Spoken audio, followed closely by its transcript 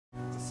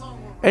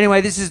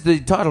Anyway, this is the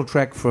title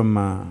track from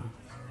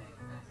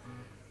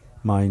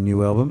my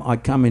new album, I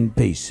Come in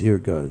Peace. Here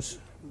it goes.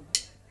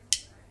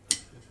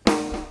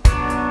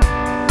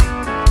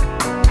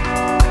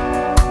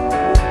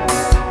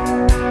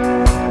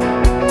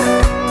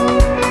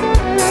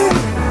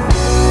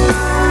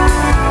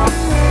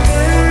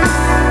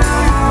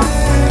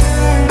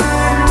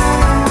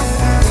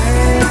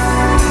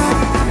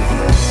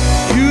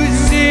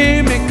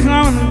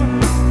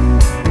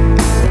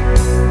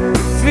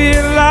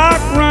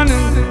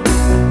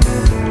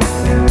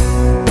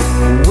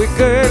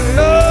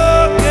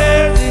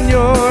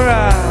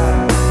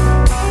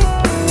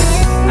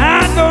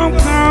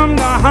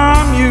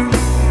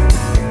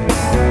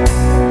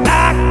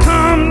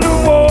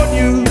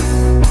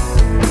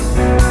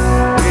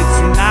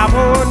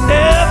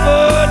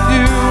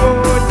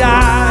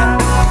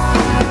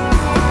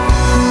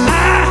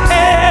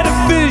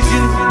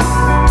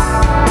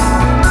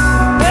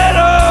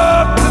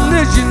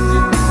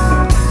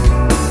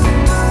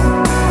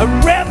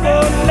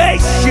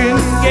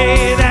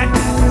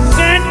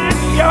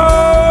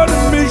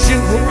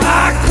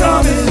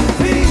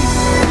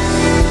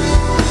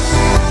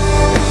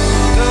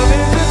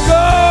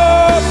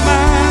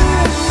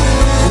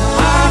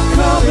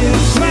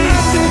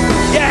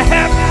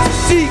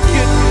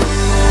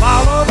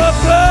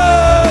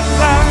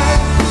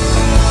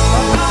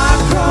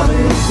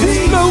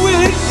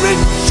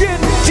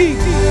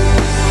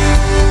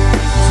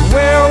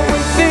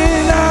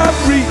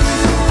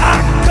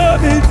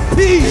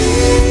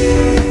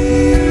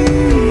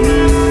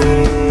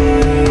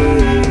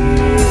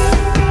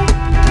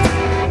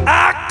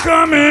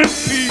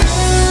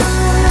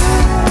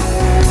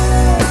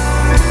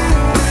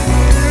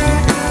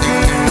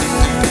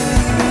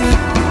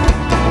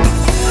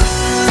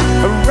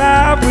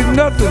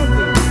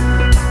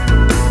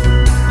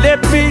 Let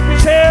me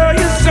tell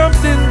you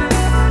something.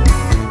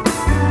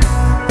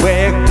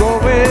 We're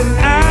going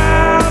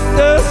out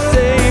the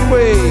same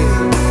way.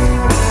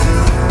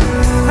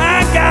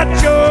 I got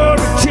your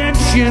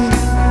attention.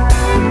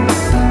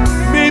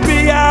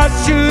 Maybe I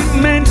should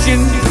mention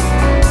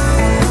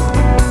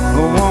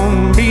there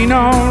won't be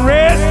no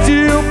rest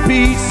till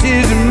peace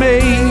is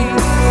made.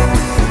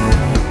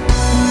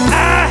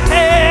 I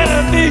had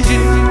a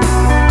vision,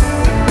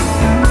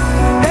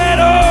 that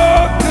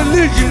old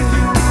collision,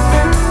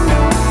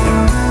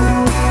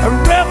 a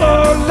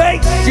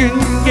revelation,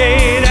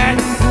 yeah, that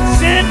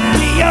sent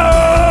me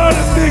on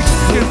a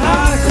mission. I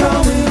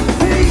come in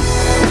peace.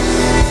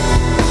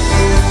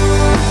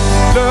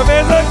 Love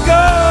is a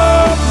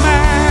gold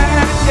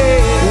mine,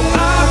 yeah.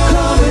 I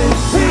come in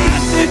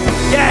peace.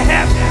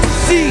 You have to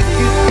seek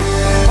it,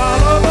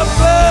 follow the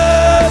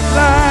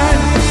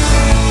bloodline.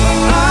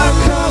 I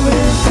come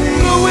in peace.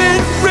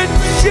 Flowing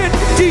rich and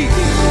deep,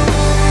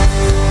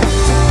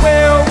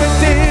 well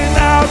within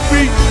our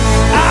reach.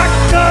 I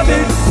come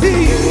in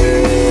peace.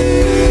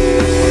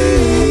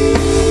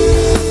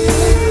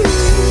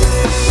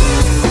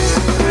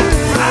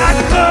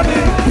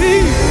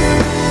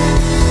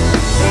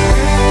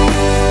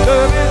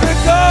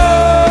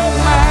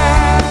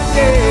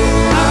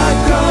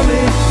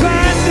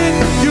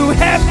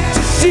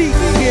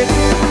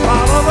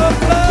 Follow the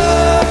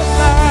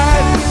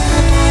bloodline.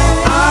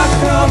 I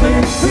come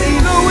in peace.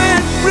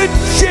 Flowing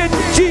rich and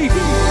deep,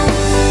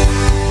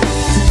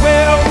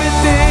 well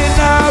within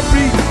our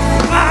reach.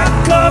 I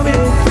come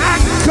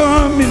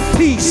in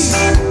peace.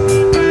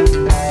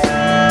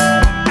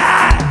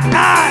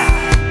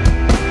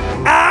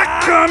 I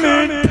come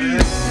in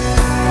peace.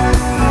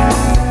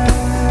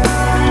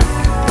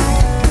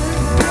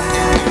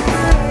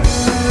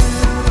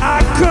 I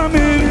come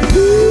in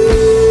peace.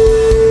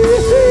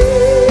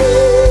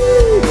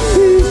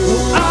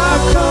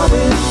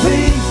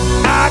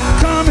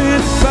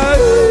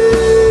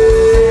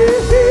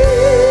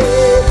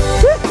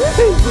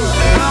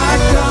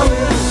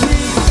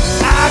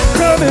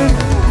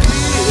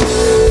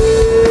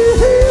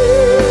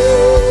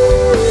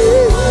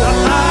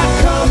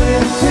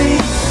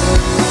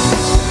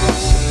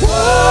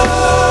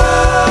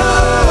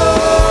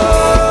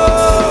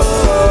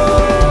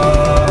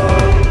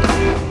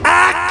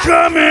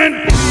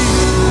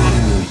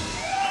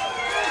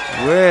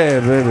 Yeah,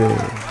 baby.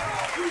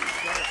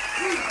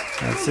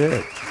 That's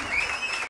it.